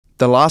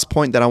the last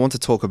point that I want to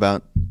talk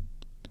about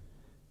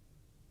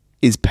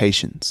is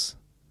patience.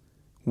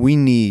 We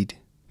need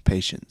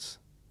patience.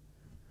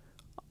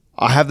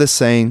 I have this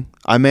saying,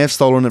 I may have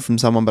stolen it from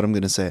someone, but I'm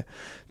going to say it.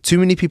 Too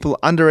many people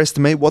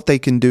underestimate what they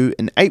can do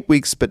in 8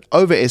 weeks, but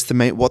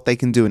overestimate what they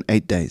can do in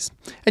 8 days.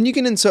 And you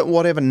can insert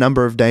whatever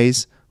number of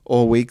days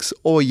or weeks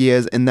or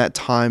years in that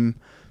time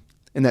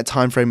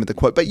frame of the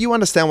quote, but you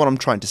understand what I'm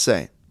trying to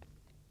say.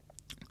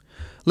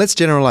 Let's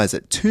generalize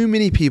it. Too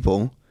many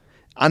people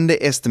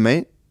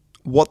underestimate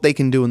what they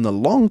can do in the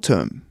long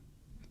term,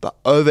 but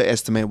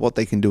overestimate what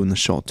they can do in the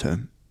short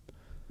term.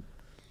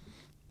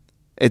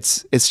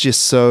 It's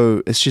just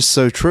so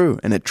true,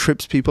 and it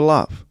trips people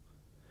up.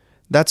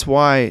 That's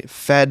why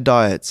fad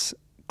diets,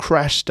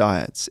 crash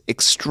diets,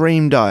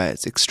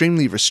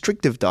 extremely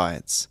restrictive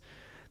diets,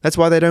 that's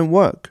why they don't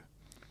work.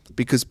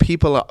 Because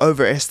people are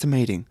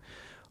overestimating.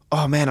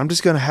 Oh man, I'm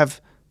just gonna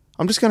have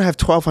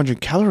 1,200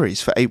 calories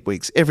for 8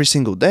 weeks every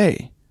single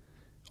day.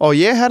 Oh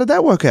yeah, how did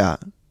that work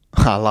out?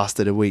 I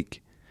lasted a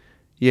week.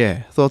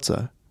 Yeah, thought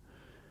so.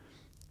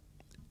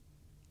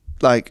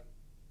 Like,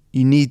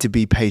 you need to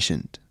be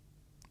patient.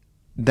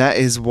 That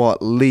is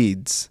what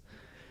leads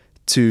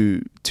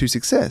to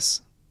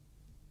success.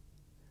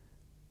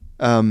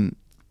 If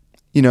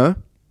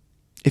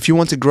you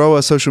want to grow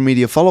a social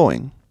media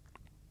following,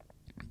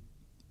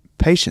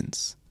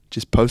 patience.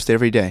 Just post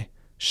every day.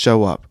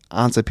 Show up.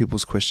 Answer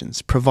people's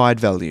questions. Provide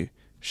value.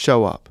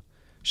 Show up.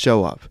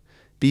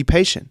 Be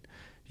patient.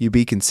 You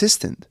be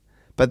consistent.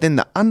 But then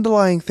the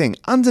underlying thing,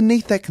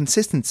 underneath that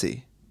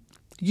consistency,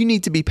 you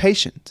need to be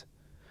patient.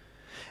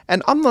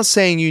 And I'm not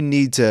saying you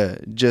need to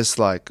just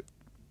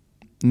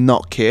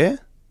not care.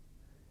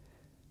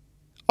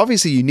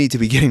 Obviously, you need to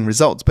be getting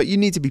results, but you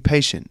need to be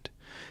patient.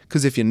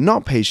 Because if you're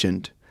not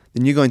patient,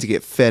 then you're going to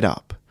get fed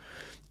up.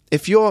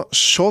 If you're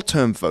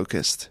short-term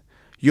focused,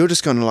 you're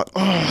just going to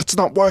it's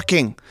not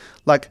working.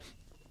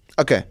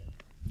 Okay,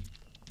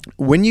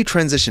 when you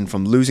transition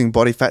from losing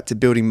body fat to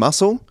building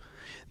muscle,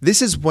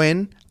 this is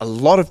when a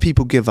lot of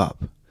people give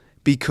up.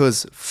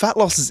 Because fat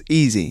loss is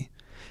easy.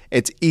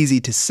 It's easy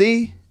to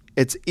see,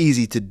 it's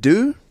easy to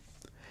do,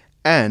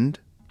 and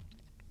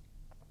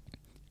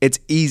it's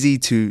easy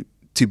to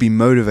be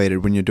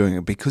motivated when you're doing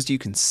it because you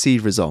can see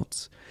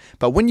results.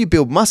 But when you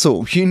build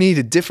muscle, you need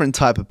a different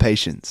type of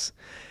patience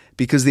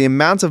because the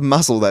amount of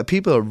muscle that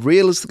people are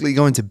realistically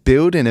going to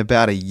build in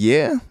about a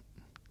year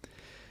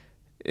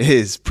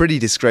is pretty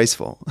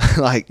disgraceful.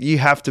 You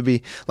have to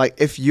be,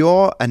 if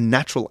you're a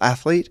natural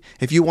athlete,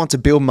 if you want to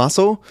build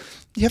muscle,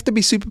 you have to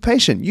be super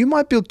patient. You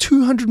might build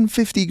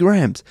 250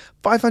 grams,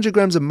 500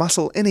 grams of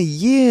muscle in a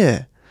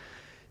year.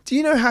 Do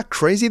you know how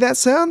crazy that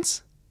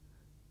sounds?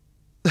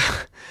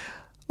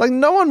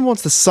 No one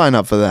wants to sign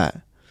up for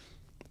that.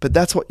 But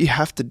that's what you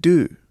have to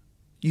do.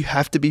 You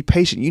have to be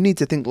patient. You need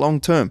to think long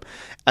term.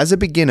 As a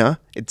beginner,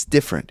 it's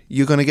different.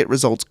 You're going to get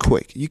results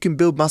quick. You can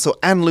build muscle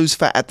and lose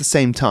fat at the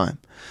same time.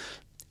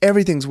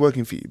 Everything's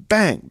working for you.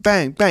 Bang,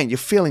 bang, bang. You're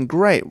feeling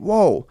great.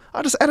 Whoa.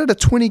 I just added a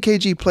 20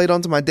 kg plate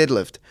onto my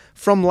deadlift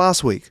from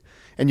last week.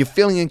 And you're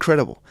feeling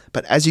incredible.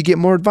 But as you get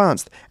more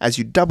advanced, as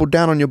you double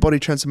down on your body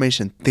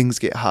transformation, things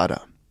get harder.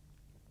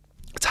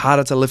 It's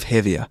harder to lift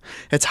heavier.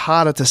 It's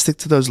harder to stick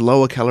to those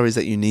lower calories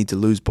that you need to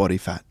lose body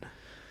fat.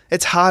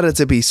 It's harder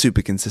to be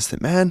super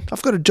consistent, man.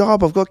 I've got a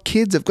job, I've got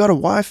kids, I've got a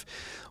wife.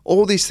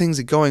 All these things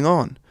are going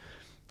on.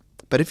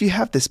 But if you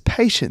have this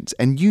patience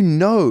and you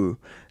know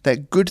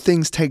that good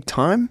things take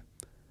time,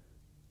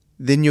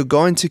 then you're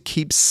going to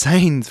keep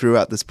sane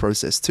throughout this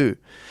process too.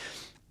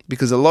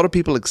 Because a lot of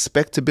people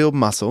expect to build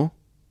muscle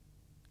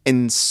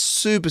in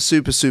super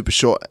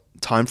short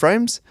time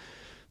frames,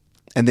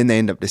 and then they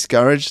end up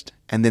discouraged,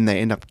 and then they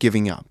end up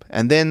giving up.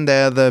 And then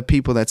they're the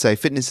people that say,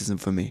 fitness isn't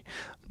for me.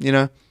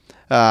 Nah,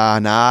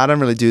 I don't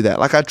really do that.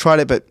 I tried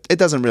it, but it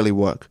doesn't really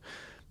work.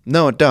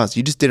 No, it does.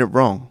 You just did it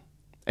wrong.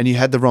 And you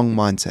had the wrong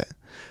mindset.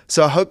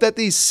 So I hope that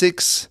these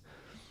 6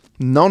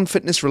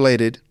 non-fitness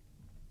related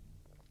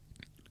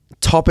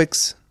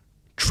topics,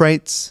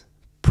 traits,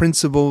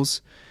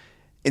 principles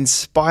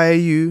inspire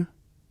you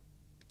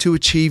to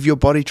achieve your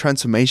body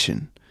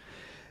transformation.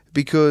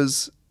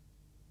 Because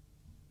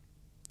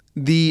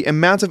the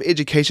amount of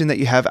education that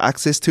you have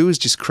access to is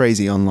just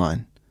crazy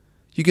online.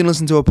 You can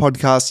listen to a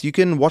podcast, you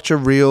can watch a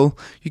reel,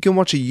 you can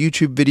watch a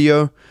YouTube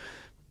video,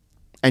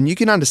 and you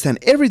can understand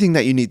everything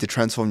that you need to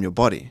transform your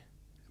body.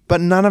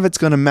 But none of it's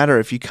going to matter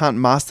if you can't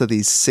master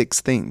these 6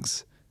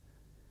 things.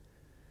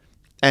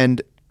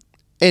 And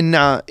in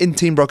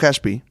Team Brock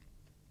Ashby,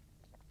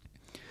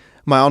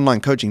 my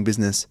online coaching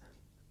business,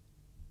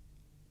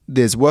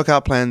 there's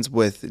workout plans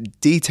with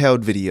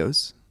detailed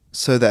videos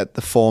so that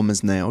the form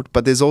is nailed.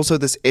 But there's also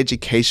this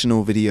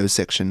educational video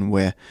section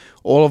where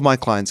all of my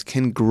clients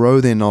can grow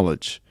their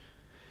knowledge.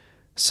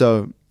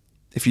 So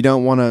if you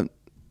don't want to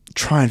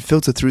try and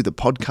filter through the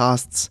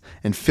podcasts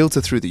and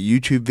filter through the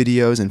YouTube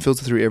videos and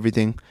filter through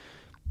everything,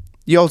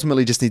 you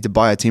ultimately just need to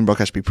buy a Team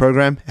Brock Ashby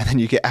program, and then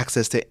you get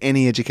access to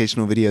any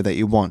educational video that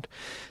you want.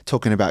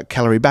 talking about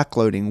calorie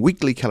backloading,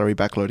 weekly calorie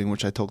backloading,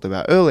 which I talked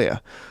about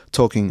earlier,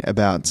 talking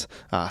about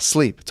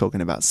sleep,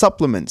 talking about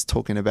supplements,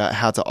 talking about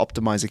how to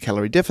optimize a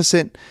calorie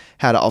deficit,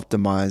 how to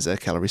optimize a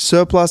calorie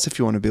surplus if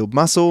you want to build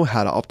muscle,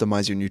 how to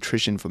optimize your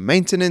nutrition for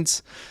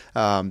maintenance.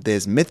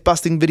 There's myth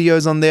busting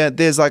videos on there.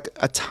 There's like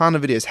a ton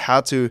of videos,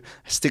 how to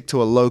stick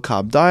to a low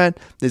carb diet.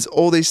 There's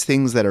all these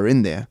things that are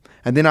in there.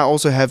 And then I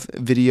also have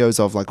videos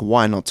of like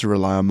why not to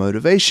rely on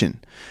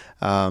motivation.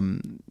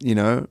 And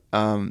I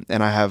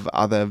have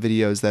other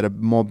videos that are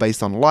more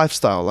based on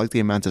lifestyle, like the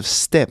amount of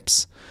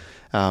steps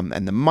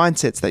and the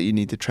mindsets that you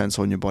need to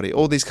transform your body,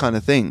 all these kind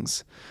of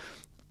things.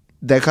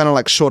 They're kind of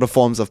like shorter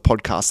forms of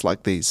podcasts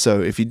like these.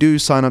 So if you do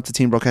sign up to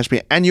Team Brock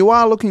Ashby and you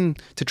are looking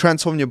to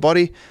transform your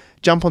body,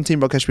 jump on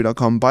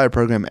teambrockashby.com, buy a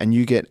program, and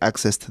you get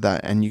access to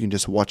that, and you can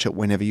just watch it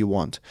whenever you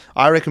want.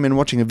 I recommend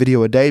watching a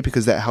video a day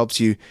because that helps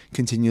you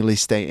continually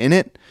stay in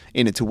it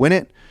to win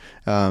it,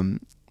 and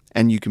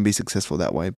you can be successful that way.